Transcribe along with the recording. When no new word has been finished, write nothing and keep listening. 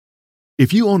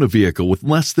If you own a vehicle with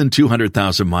less than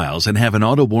 200,000 miles and have an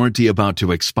auto warranty about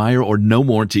to expire or no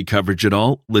warranty coverage at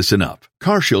all, listen up.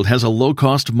 CarShield has a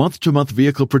low-cost month-to-month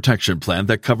vehicle protection plan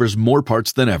that covers more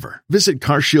parts than ever. Visit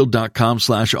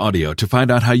carshield.com/audio to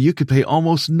find out how you could pay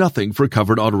almost nothing for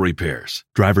covered auto repairs.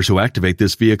 Drivers who activate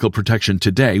this vehicle protection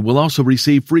today will also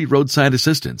receive free roadside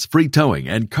assistance, free towing,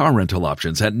 and car rental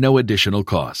options at no additional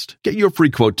cost. Get your free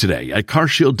quote today at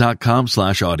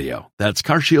carshield.com/audio. That's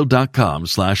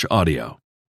carshield.com/audio.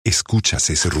 Escuchas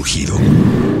ese rugido.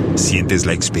 Sientes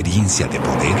la experiencia de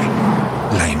poder,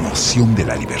 la emoción de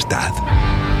la libertad.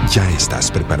 Ya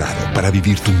estás preparado para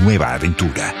vivir tu nueva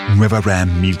aventura. Nueva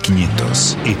Ram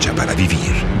 1500, hecha para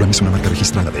vivir. Ram es una marca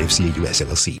registrada de FCA US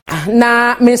LLC.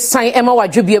 Na Mensah Emma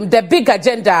Wajubium, the big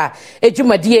agenda,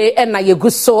 Ejumadie and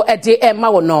Nayeguso at the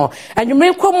Emma no. And you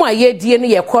may come my ye dear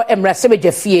near Ko Emra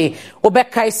Sebejafie,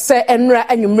 Obeka se Enra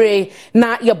and Yumre,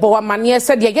 na Yaboa Mania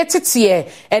said ye get it here,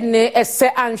 and se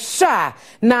ansha,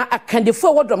 na a candy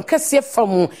forward on Cassia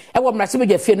from Ewa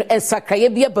Masebejafie and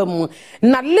Sakayabia Bamu,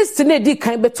 na listen di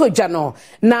kind beto jano,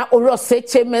 na Osei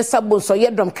Kyei Mensah Bonsu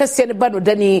yedom Cassia Bano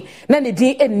Dani, Nani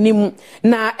di enim,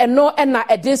 na eno and na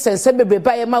edison Sebebe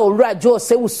by Emma. Rajo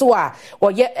Sewusua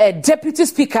or yet deputy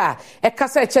speaker a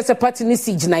Casa Chester Party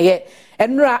Nisi Jinaye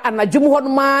Enra and a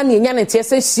Jumuhonman Yan and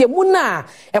Tessa Siamuna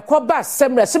a Quaba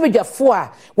Semra Sebeja Foa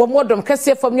one modern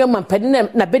Cassia from your man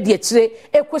Penem Nabediatre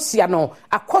Equosiano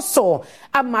a Coso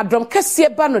a Madam Cassia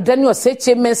Bano Daniel Osei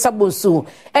Kyei Mensah Bonsu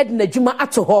Edna Juma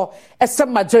Atoho as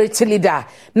some majority leader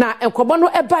na and Kobono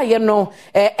Ebayano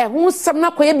a who some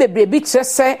Nakoye baby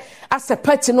say as a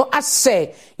party no as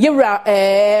say Yera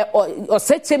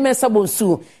Osei Kyei Mensah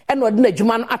Bonsu and Odina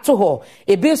Juman Atoho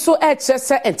a bill so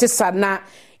excess and Tisana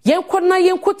Yenkona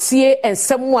Yenkotie and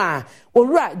Samwa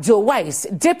Ora Joe Wise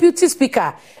deputy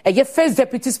speaker a first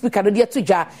deputy speaker no dia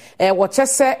tuja what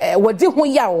say wodi ho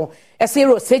yawo ese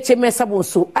Osei Kyei Mensah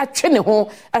Bonsu atwe ne ho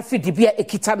afidibia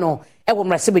ekita no e wo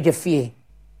mrasebejafie.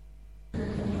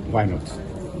 Why not?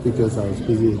 Because I was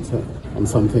busy on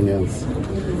something else.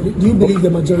 Do you believe the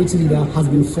majority leader has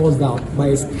been forced out by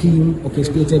a scheme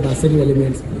orchestrated by certain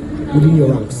elements within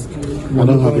your ranks? I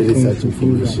don't have any such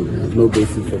information. I have no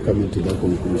basis for coming to that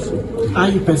conclusion. Are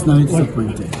you personally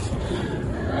disappointed?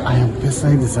 I am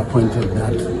personally disappointed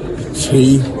that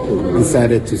Kyei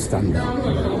decided to stand down.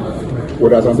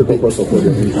 What are some people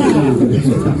supporting?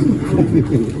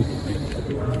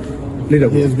 He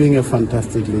has been a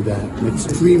fantastic leader, an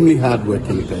extremely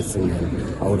hard-working person,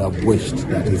 and I would have wished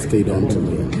that he stayed on to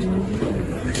the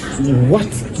end. What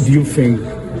do you think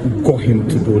got him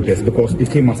to do this? Because it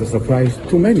came as a surprise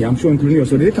to many, I'm sure, including you.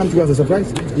 So did it come to you as a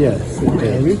surprise? Yes,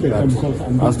 it did.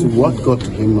 As to what got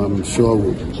to him, I'm sure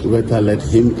we better let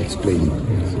him explain.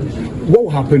 What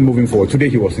will happen moving forward? Today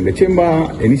he was in the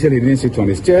chamber. Initially he didn't sit on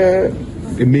his chair.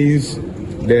 It means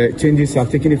the changes have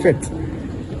taken effect.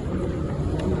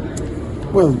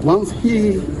 Well, once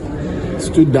he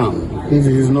stood down, he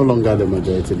is no longer the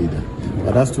majority leader.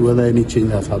 But as to whether any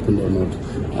change has happened or not,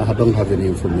 I don't have any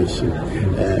information.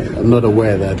 I'm not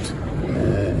aware that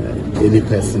any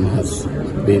person has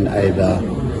been either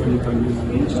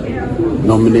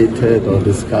nominated or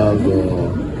discussed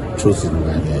or chosen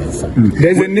by the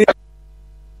There's a name.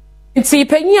 It's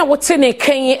Penya Watene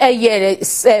Kenya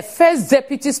first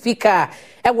deputy speaker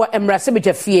ewa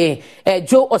Emrasebejafie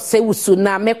Joe Osei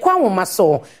na mekwa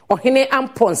womaso ohene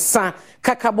amponsa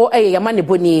kakabo yamane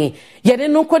boni yene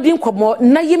no kwadi nkomo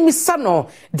na yemisa no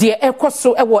de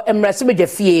ekoso ewo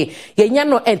Emrasebejafie yenya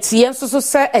no entie nsoso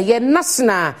se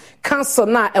national council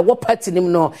na ewo party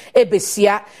nim no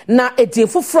ebesia na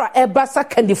edifufura ebasa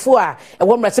kandifo a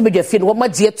ewo Emrasebejafie no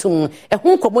magye tum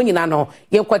ehun nkomo nyina no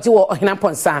yenkwaje wo ohene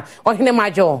amponsa ohene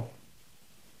majo.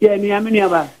 Yeah, me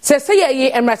aba. Say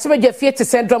ye Emrasebejafie to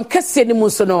syndrome kese ni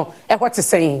muso no what is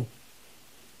saying.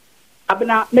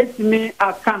 Abena metime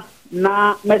aka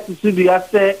na mesusu bi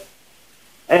ase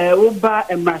oba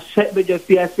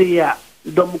Emrasebejafie ase ya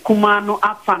dom kuma no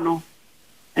afa no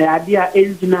ade a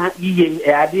engina yiye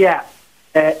ade a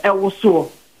ewoso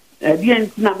ade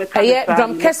entina meka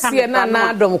dom kese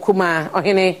na dom kuma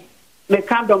ohene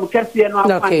meka dom kese no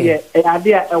afa de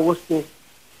ade a ewoso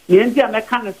yenti a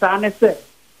meka ne sa ne se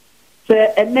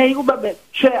enei ubabe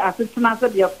hwe asetena se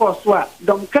de force a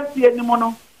dom kase ani mo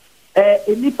no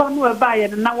enipa no e ba ye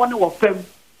na woni wo fam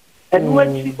enu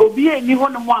achi obi eni ho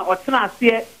no mo a otena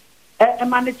ase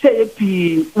ma ne che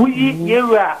epi wi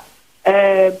yewura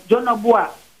Jonoboa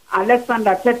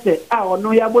Alexander Tete a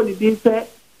ono ya boni bi se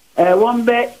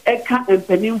wonbe eka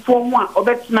empanimfo mu a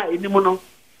obetena eni mo no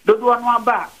dodo no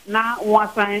aba na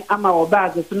wasan ama oba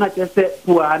azesu na chese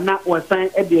pua na wasan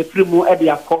e de afrimu e de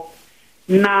akọ.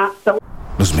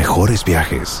 Los mejores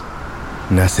viajes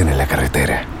nacen en la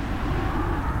carretera,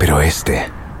 pero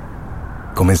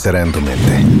comenzará en tu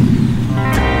mente.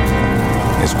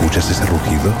 ¿Escuchas ese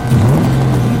rugido?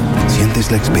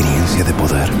 ¿Sientes la experiencia de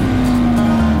poder?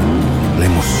 ¿La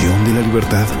emoción de la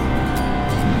libertad?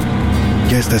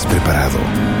 Ya estás preparado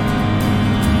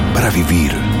para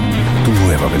vivir tu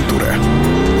nueva aventura.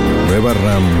 Nueva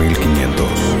Ram 1500.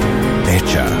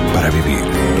 Hecha para vivir.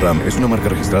 Ram es una marca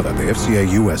registrada de FCA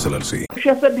US LLC.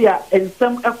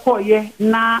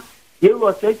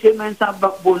 Osei Kyei Mensah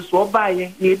Bonsu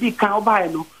obaye ni di kan obaye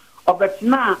no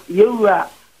obetina yewura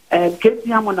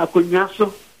kesi amona konwa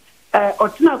so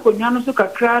otina konwa no so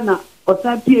kakra na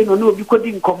otan pie no obi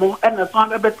kodi nkomo na so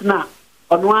abetina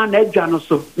ono an adwa no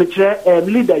so me kire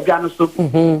leader adwa no so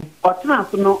otina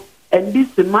so no endi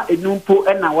sema enumpo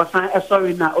na wasan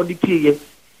sorry na odi pie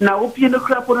na opie no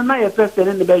krapo no na ye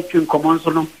person ne be twi nkomo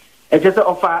so no ejese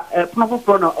ofa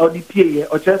pro no odi pie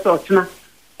o chese otina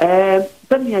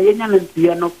Penia yenya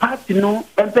nantia no party no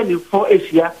empeni for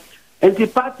Asia enti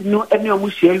party no ene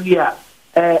omuhia wi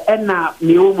a na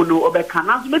meomu no obeka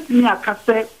na so metimi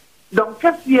akase don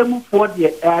kase mu for de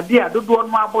ade adodo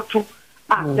no aboto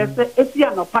kase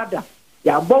esia no pada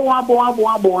ya abo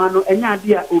no enya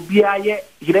ade a obi aye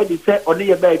ready say one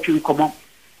ye ba atwi nkomo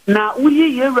na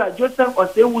uyi yewra Joseph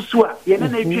Osei wusu a ye na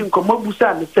atwi nkomo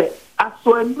busa ne se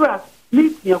aso endura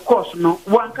meet ye course no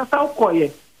wankasa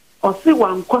ukoye Osei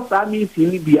wankosa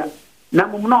meeting ni bia na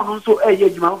mum no no so eye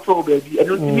adwuma fo baabi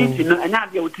eno meeting no anya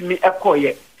de otimi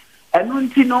ekoye eno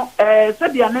nti no se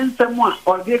dia ne nsem a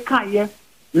ode kaye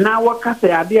na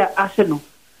wakasa ade a ahye no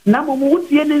na mum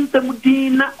wutie ne nsem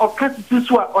din na okasisi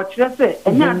so a okire se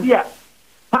anya ade a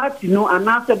party no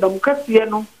anase dom kase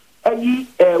no ayi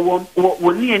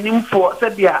woni anim fo se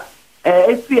dia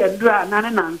esi endura na ne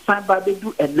nansan ba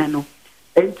bedu enne no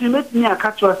Intimate me a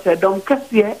catch was said, Dom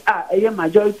Cassia, a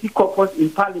majority caucus in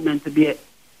parliament there,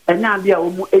 and now they are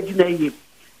almost aging.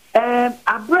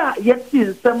 Abra, yet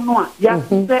seen some more, yes,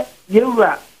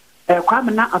 Yura,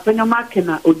 Quamina, a penny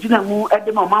markina, Ojina Moo, at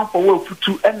the moment for work for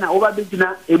 2 and over the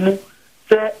Jina, Emu,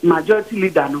 say majority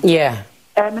leader. Yeah.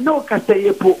 And no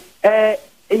Cassayepo, a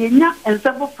nya and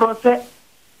several process.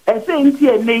 Say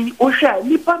name Osha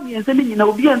Nipa me and selling in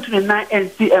Obian 29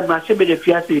 NCM Rashebe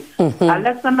Fiasi.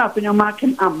 Alexander Penyo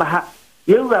Markin Ambaha.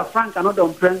 You were Frank another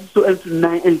on Prince so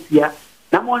N29 NCA.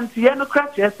 Now one Tiano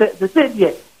Cratcher said the said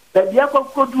yet that the Apple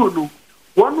Coduno.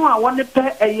 One who I want to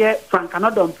pay a year Frank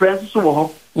another on Prince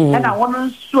so and I want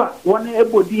to swap one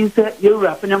able Dean said you were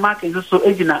Penyo Markin so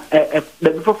agent the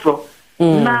before floor.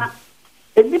 Now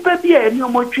a Nipa be a new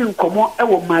motion come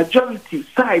on majority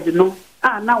side no.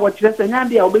 Na what you say na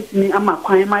dia obetini ama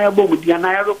kwan ma ya bom dia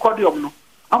na ya recordium no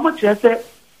amo kire se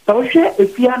so hwe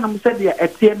efia na mse dia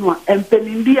etie no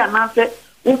empenindi ana se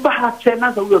wo ba ha che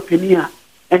na so we openi a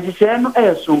enjise no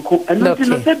sonko eno ti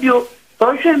no se bio so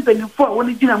hwe empenifo a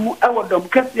woni gina mu ewodom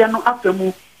kase no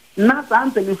afemu na sa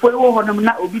empenifo wo honum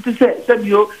na obi ti se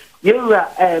bio yewura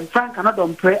Frank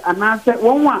anodom pre ana se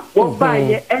wonwa wo ba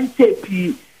ye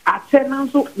NPP ache na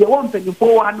so ye wo empenifo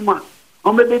wo anuma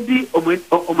Omebedi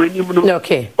omanimuno.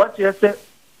 Okay. What you say?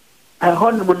 I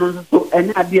honor so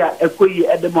any idea ekoyi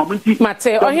at the moment.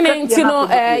 Mate, ohine ntino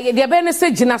de be ne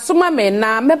se gina so ma me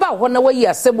na meba ho na wayi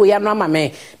asebo ya no ma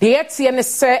me. De yetie ne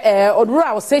se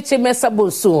odura Osei Kyei Mensah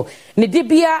Bonsu. Ne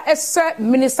dibia ese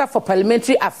Minister for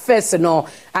Parliamentary Affairs no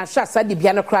ansha sa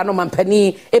dibia no kra no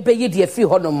mampani ebeyi de afi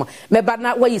honom. Meba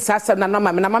na wayi sasa na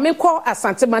ma me na ma me kɔ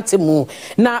asante mantemu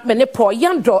na me ne po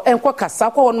yando enko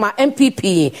kasa kɔ honom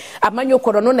NPP amanyo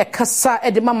kɔ no ne kasa e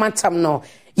de mamantam no.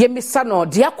 Yemisa no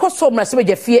dia koso mrasebe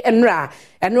jafie enra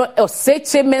eno Osei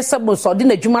Kyei Mensah Bonsu de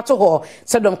na dwuma to ho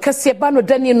sedom kase ba no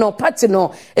dani no party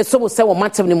no eso bo se wo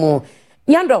mantem ni mu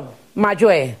nyandom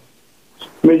majoe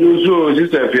mejuzo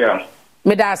Joseph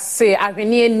me da se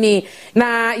ahwene ni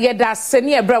na ye da se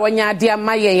ne ebra wanya de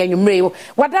ama ye yanwumre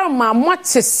wada ma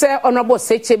mote se honorable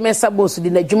Osei Kyei Mensah Bonsu de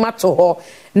na dwuma to ho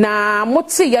na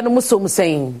mote ya no musom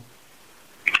sen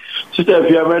Sister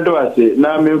Fiamendo ase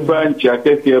na me branch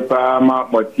akeke pa ma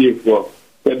motiefo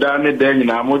e da ne den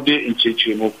na mode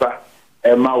nchechi mu pa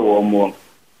e ma wo mo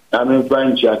na me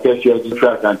branch akeke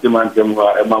so kantimantem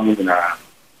ho e ma mu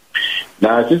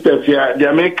na Sister Fia the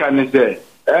American is there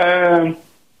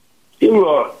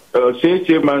iwo Osei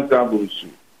Kyei Mensah Bonsu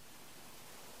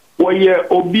woye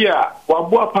obi a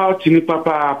wabo party ni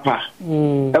papa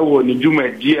e wo ni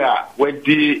dwumadi a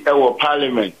wadi e wo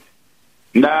parliament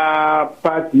na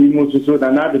party mususu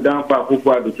na na dan pa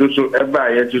akufo adususu eba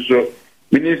ye tuso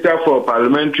Minister for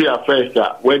Parliamentary Affairs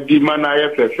wedi mana ye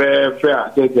fefe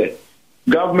a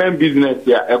government business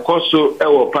ya ekoso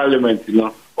ewo parliament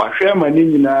no wahwe mani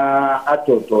nyina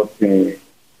atototen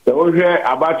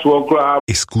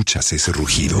Escuchas ese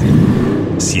rugido.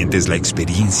 Sientes la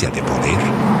experiencia de poder,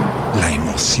 la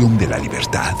emoción de la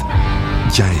libertad.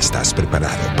 Ya estás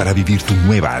preparado para vivir tu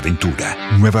nueva aventura.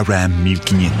 Nueva Ram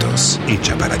 1500,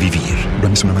 hecha para vivir.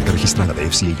 Ram es una marca registrada de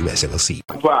FCA US LLC.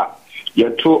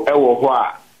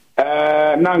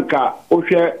 Nanka,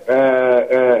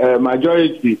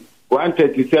 majority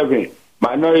 137,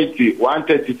 minority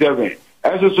 137.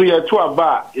 Eso so ye to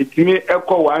aba etimi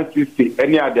ekọ 160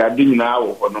 any other adin na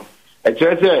wo no. E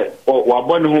kire say wa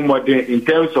bọ ne ho modern in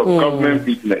terms of government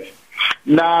business.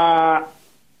 Na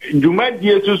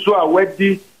Jumadie so a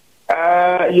wedi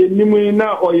ye nimu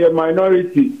na oye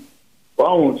minority.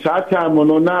 Oh, that time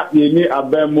no na ye ni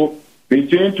abemo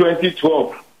between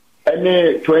 2012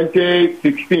 and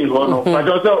 2016 hono. But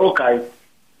also okay.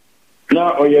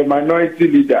 Now oye minority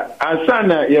leader. And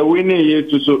sana ye winning ye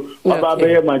to so about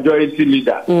majority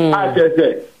leader. I just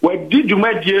say, what did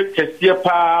Jumadie kesie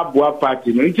pa boa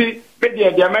party no. Nti be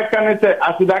the American say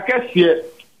asida kesie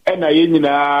e na ye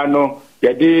nyina no.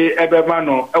 Yede ebema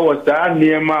no e was that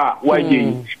niema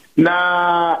waye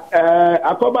na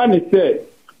akoba ne say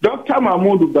Dr.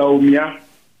 Mahmoud Bawumia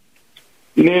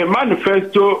ne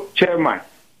manifesto chairman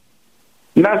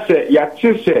na say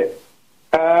yati say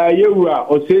yewura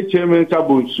Osei Kyei Mensah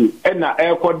Bonsu e na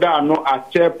ekoda no as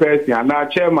chairperson na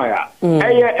chairman ya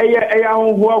eye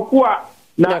honho kwa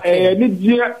na ni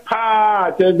die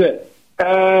pa teze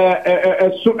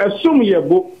esum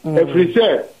yebo every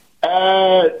say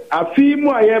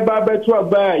afimu aye ba betu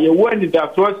aba ye wani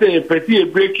da so say peti e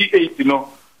break 8 no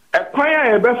e kwan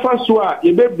aye be fa so a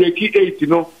ye be break 8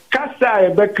 no kasa aye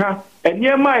be ka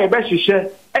eniema aye be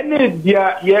hihye ene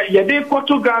dia ye de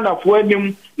koto Ghana fo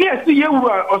anim ne ase ye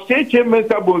wura Osei Kyei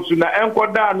Mensah Bonsu na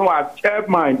enkoda no a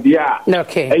chairman dia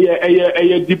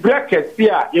eye di bracket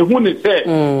dia ye hu ne say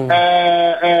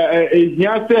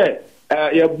ehia say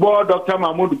ye board Dr.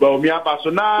 Mahmoud Bawumia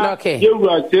baso na ye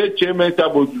wura Osei Kyei Mensah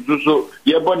Bonsu so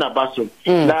ye bo na baso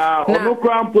na ono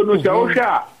krampo no se o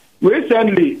hwa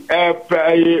recently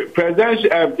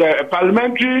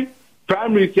parliamentary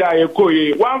primaries ye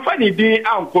koye one funny day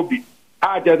ankobi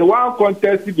just one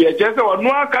contest be just ono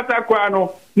akata kwa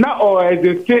no na or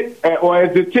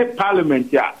exit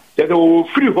parliament ya just o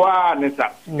free ho anesa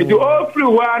it o free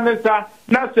ho anesa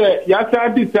na say ya sa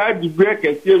decide the break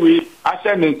ese we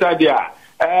ahye ne nsade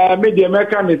a media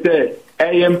meka ne say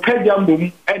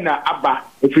empejambum na aba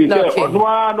free say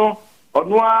ono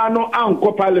ano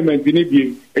anko parliament ni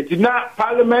bi etina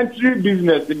parliamentary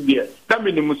business bi na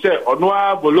minimum say ono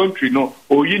voluntary no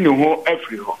oyi ne ho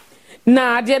afri ho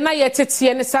na de na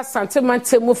yetete ne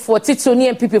sasantemantem for titu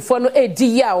ne NPP for no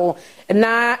edi ya o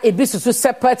na ebisusu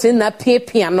separate na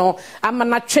pepia no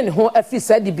amana twe ne ho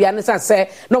afisa de bia ne sanse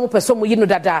no mo peso mo yi no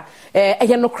dada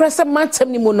eye no krese mantem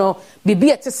ni mu no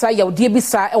bibi etesa ya odi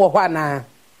ebisa e wo ho ana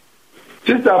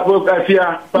Sister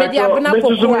Fokafia media abna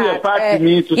pokua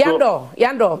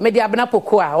yando media abna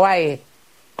pokua why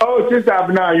oh sister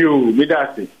abna you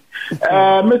midasi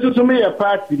mesusu me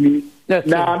party ni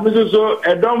na mesusu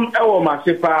edom ewo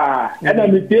masepa na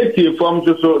me take form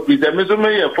so the mesusu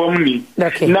me form ni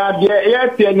na de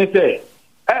ye ne say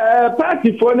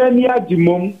party for na ni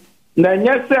agimom na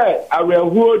nya say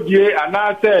awehuo die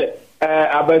ana say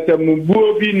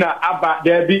abasambuo bi na aba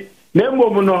da bi na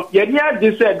mmom no ye ni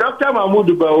adi say Dr. Mahmoud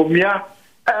Bawumia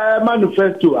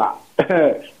manifesto a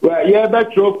ye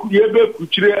be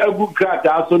kuchire agu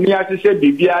grata so ni ahye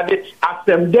bibia de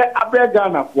asemde abrega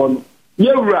na fo no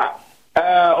ye wura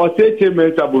Osei Kyei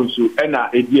Mensah Bonsu na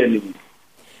edi anim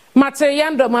mate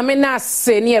yando mame na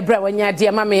se ni ebra wanya de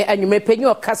mame anwume penyi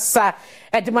okasa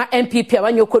edema NPP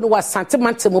awanyoko no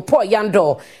wasantemantem po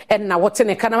yando na wote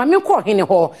ne kana mame ko hene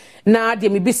ho na de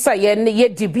mebisa ye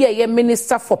dibia ye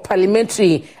minister for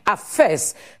parliamentary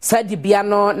affairs sa dibia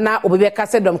no na obebeka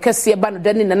se dom kase ba no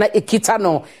dani na ekita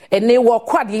no ene wo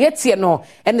kwade yetie no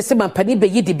ene se mampani be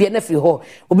yi dibia na fi ho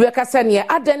obebeka se ne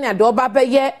adani ade oba ba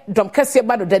ye dom kase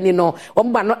ba no dani no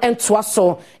omba no entoa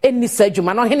so eni sa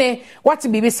adwuma no hene what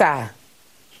bibisa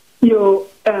yo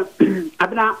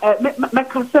abna me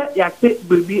kasa ya te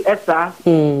baby esa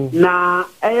na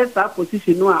esa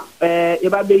position no a ye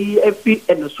ba be yi afi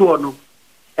eno so no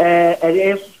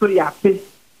so ya pe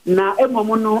na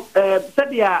emomo no se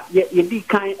dia ye di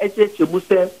kan echeche mu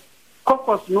se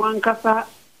caucus no ankasa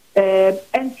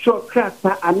entro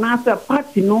krata anasa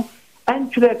party no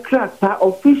entro krata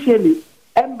officially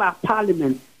emba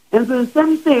parliament and so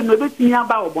something no betimi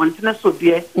aba obonte so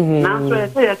de na so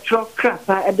say ya tro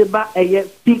krasa edeba eye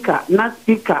speaker na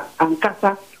speaker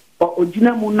ankasa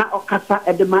ogina mu na okasa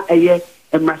edema eye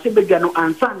emrahye bedwa no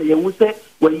ansa na ye hu se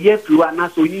we ye friwa na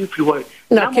so yin fri ho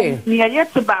na ni ye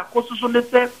te ba ko so ne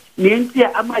se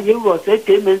nientia ama yewro Osei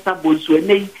Kyei Mensah Bonsu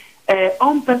enei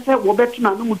on pese wo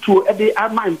betuna no mutu e de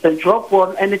ama intention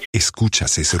for energy.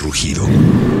 ¿Escuchas ese rugido?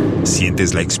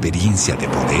 ¿Sientes la experiencia de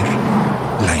poder?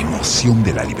 ¿La emoción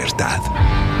de la libertad?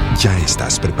 Ya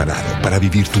estás preparado para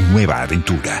vivir tu nueva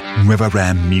aventura. Nueva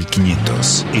Ram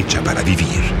 1500, hecha para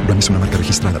vivir. Ram es una marca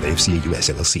registrada de FCA US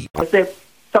LLC.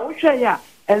 Sawushaya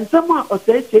and someone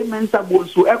Osei Kyei Mensah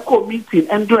Bonsu echo meeting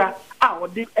endra a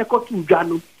odi echo to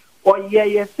dwano or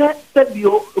ye said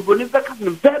you bonifaca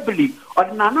verbally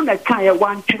or nano na kan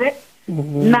one chere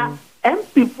na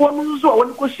MP for no so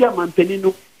won ko share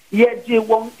manpaninu ye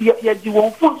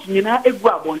won force nyina egu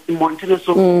abon montene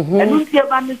so enu tie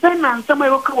ba ne say na nsama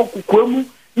yo ka okukwemu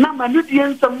na manu die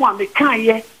nsam a me kan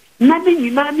ye na ne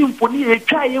nyina ne mfoni ye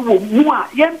twa ye wo mu a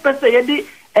ye mpese ye de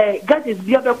gadgets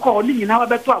bia be call ni nyina wa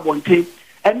beto abonte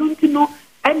enu ntino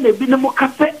ene bi ne mo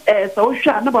kafe sa wo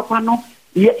hwa na papa no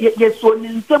ye so ni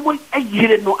nsam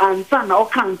ayire no ansa na o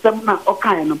kan nsam na o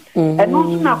kan no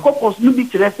enu na kokos no bi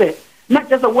kire se na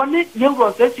just one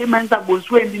yewro Osei Kyei Mensah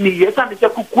Bonsu endi ni ye sa ne se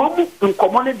kukuomu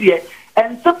nkomo ne de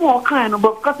ensem o kan no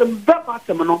because mbeba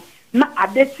tem no na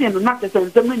adeti no na tese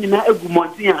nsem no nyina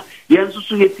egumonti a ye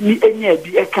nsusu yetimi enya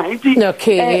bi e kan ti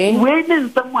we ne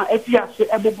nsem a ati ase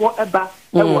ebobo eba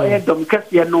ewo edom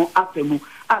kase no afemu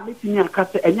a metimi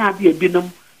akase enya ade ebinom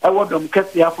ewodom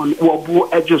kase afon wo bu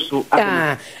ejoso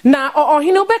na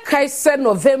ohino be kai se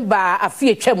November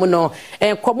afie twam no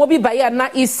enkomo bi baye na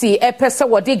isi epese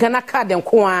wodi Ghana card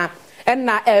nko a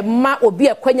na ma obi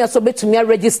akwanya so betumi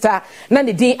register na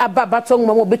ne din aba baton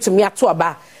ma betumi ato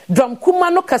aba drum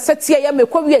kuma no kasete ya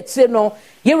mekwa wi atire no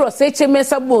yewro Osei Kyei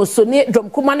Mensah Bonsu ne drum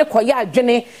kuma ne koya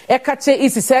adwene ekache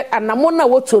isi se anamo na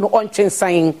woto no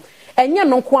ontwensan enye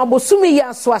no nko abosumi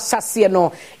ya so asase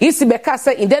no isi beka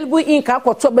se indelible inka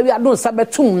akoto ba wi adon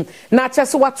sabetum na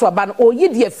achese wato aba no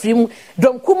oyidi afrim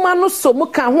drum kuma no so mu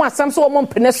kan ho asam so wo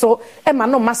mpene so e ma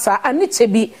no masa aniche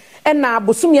bi ena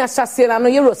abosumi asase na no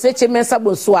yewro Osei Kyei Mensah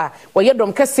Bonsu a wo ye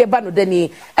dom kase ba no dani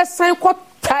esan ko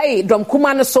tai dom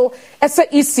kuma no so ese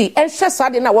isi enhwe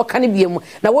sade na wo kan biemu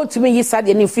na wontumi yi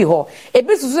sade ni fi ho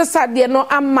ebisu sade no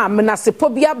ama menasepo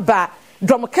bi aba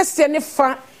dom kase ne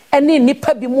fa eni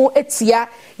nipa bi mu etia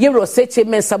yewro Osei Kyei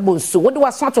Mensah Bonsu wo de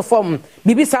waso to form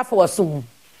bibi sa fa wasum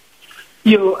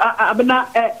yo abena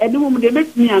enum de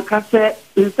metimi aka se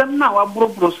nsem na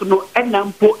waboroboro so no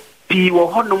enampo pi wo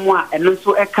honom a eno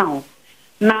so eka ho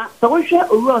na so wo hwe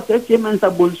owura Osei Kyei Mensah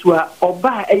Bonsu a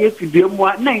oba eye fiduemu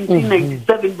a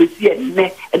 1997 besi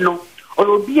ene eno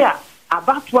obi a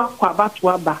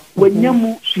abatwa ba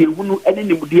wanyamu suehunu ene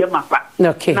nimudie mapa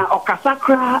na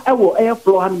okasakra ewo eye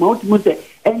floor han ma otimu se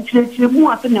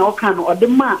enchirechiremu ase na oka no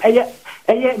odema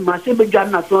eye mase bedwa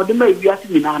na so odema ewiase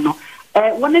nyina no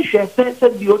woni hwe se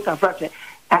biota frate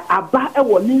aba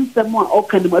ewo ninsem a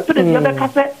oka ni ma to de be ka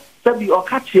se bi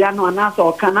okachia no anasa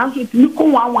oka na so timi ko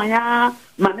wanwanya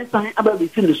mane san aba be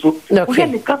sini so wo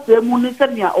ni kasa mu ni se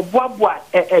nia oboaboa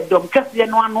dom kase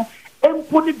no ano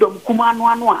empo ni dom kuma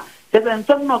ano a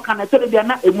nsem no kana to de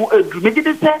na emu edru me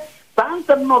gide se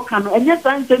nsem no kana enye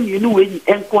nsem yenu wenyi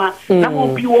enko na mo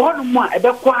bi wo hono mu a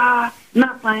ebekwa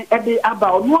na san ebe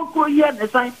aba onu akro ye ne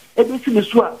san ebe sini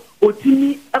so a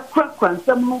otimi akra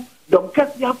nsem no dom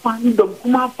kasi afa dom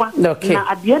kuma afa na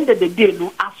at the end of the day no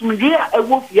asumdwe a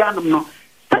ewo fianom no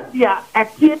sadia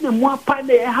atie ne mu apa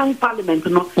na hang parliament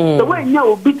no the way nya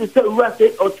obi to say ura say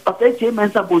Osei Kyei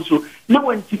Mensah Bonsu na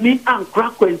wantimi ankra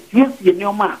kwansie ne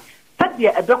oma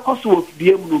sadia ebekoso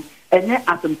ofibiem no enye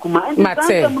asem kuma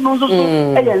ensem no so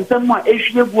ensem a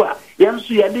ehwiegu a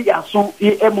yenso ye de yaso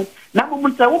emu na mo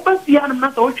mta wo basianum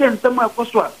na so hwe ensem a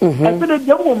ekoso a efede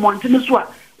de wo montene so a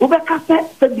ubeka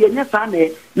se de nya sa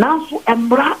na nso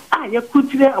embra a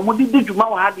yakutire amodi de djuma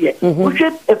wa ade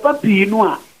uhwe efa pii no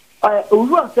a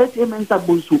owura Osei Kyei Mensah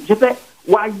Bonsu jepe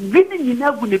wa yini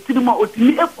nyina gu ne tirima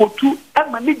otimi ekotu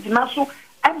ema ne gina so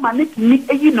ema ne timi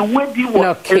eyi ne wadi wo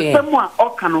ensem a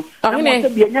oka no na mo se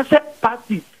de nya se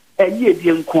party ye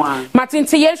die nkoa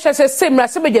matinti ye hwe se semra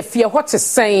se beje fie hote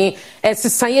sen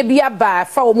sesan bi aba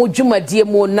fa wo dwumadie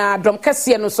mu na dom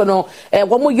kase no so no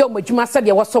wo mo yo madwuma se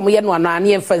de wo so mo ye no ana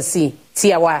ne mfansi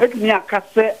tiawa etini aka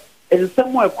se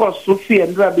ensem a ekoso fie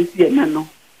ndra be sie na no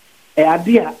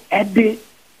ade a ede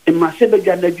emase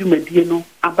beja na dwumadie no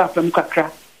aba fam kakra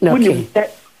woni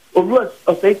owura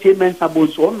Osei Kyei Mensah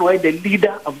Bonsu ono the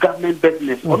leader of government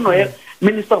business ono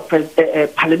Minister of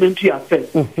Parliamentary Affairs.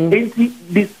 This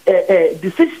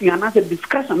decision and as a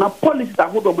discussion and policies that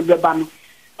hold on the ban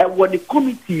when the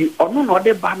committee or no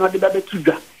other ban or the baby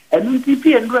trigger. And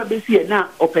NPP and Rabesi now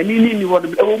opening in what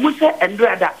we say and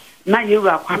rather now you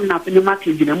are coming up in the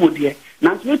market in a mood here.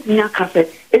 nanso tinya kafe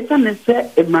esa ne se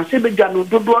emase bedwa no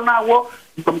dodo na wo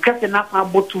dom kase na fa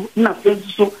botu na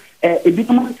fenso ebi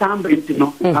no sambrenti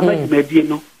no abadimadi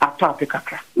no ato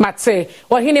apekakra mate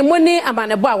ohene moni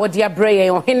amanebo a wode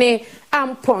abreye ohene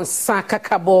amponsa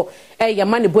kakabo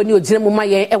yamanebo ni ogire mu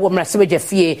maye ewo mrasebedwa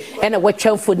fie ena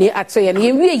watwamfoni atoye ne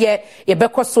yewie ye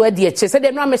bekoso adi eche se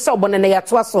de no amesa obone na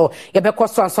yato aso ye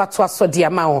bekoso anso ato aso de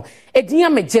ama ho edin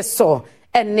amegye so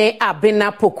ene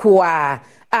abena pokua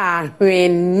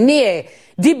ahwenie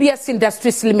DBS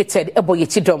Industries Limited eboye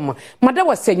chidom mada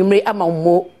wasenyumre ama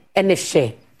mo ene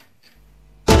hye.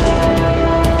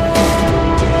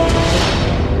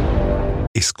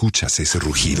 ¿Escuchas ese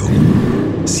rugido?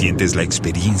 ¿Sientes la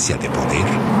experiencia de poder?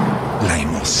 ¿La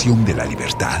emoción de la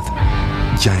libertad?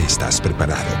 Ya estás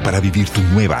preparado para vivir tu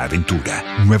nueva aventura.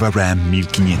 Nueva Ram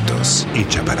 1500,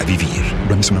 hecha para vivir.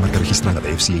 Ram es una marca registrada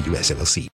de FCA US LLC.